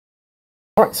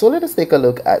All right, so let us take a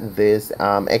look at this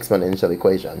exponential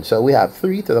equation. So we have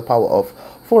 3 to the power of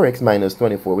 4x minus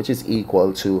 24, which is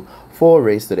equal to 4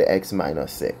 raised to the x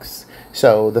minus 6.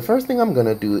 So the first thing I'm going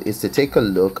to do is to take a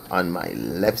look on my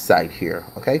left side here,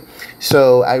 okay?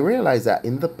 So I realize that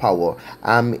in the power,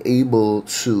 I'm able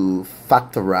to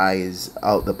factorize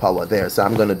out the power there. So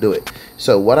I'm going to do it.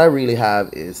 So what I really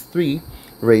have is 3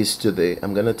 raised to the,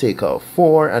 I'm going to take out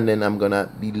 4, and then I'm going to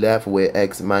be left with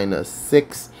x minus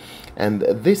 6. And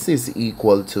this is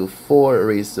equal to 4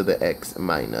 raised to the x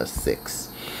minus 6.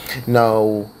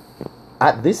 Now,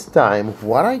 at this time,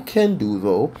 what I can do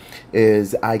though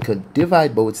is I could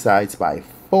divide both sides by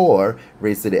 4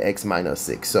 raised to the x minus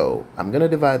 6. So I'm going to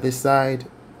divide this side,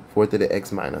 4 to the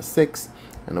x minus 6.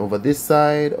 And over this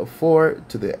side, 4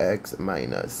 to the x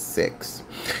minus 6.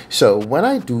 So when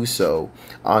I do so,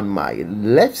 on my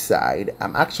left side,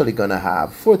 I'm actually going to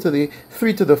have 3 to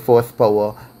the 4th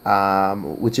power,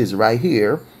 which is right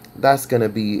here. That's going to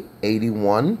be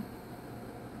 81.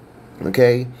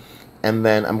 Okay. And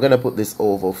then I'm going to put this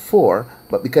over 4.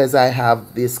 But because I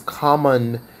have this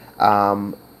common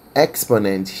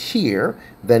exponent here,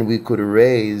 then we could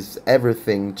raise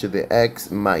everything to the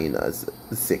x minus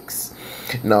 6.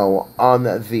 Now, on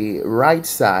the right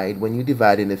side, when you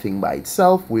divide anything by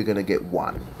itself, we're going to get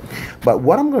 1. But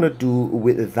what I'm going to do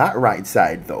with that right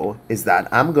side, though, is that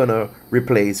I'm going to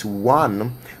replace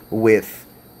 1 with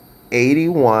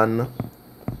 81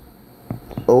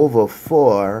 over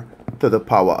 4 to the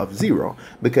power of 0,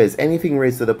 because anything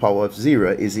raised to the power of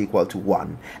 0 is equal to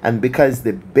 1. And because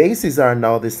the bases are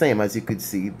now the same, as you could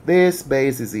see, this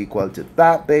base is equal to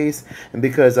that base, and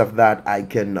because of that, I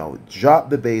can now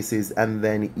drop the bases and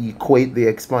then equate the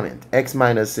exponent. X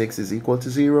minus 6 is equal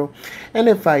to 0, and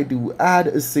if I do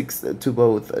add 6 to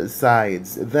both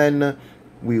sides, then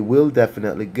we will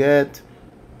definitely get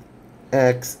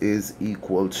x is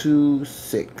equal to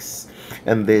 6.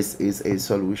 And this is a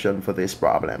solution for this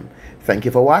problem. Thank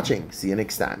you for watching. See you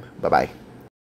next time. Bye-bye.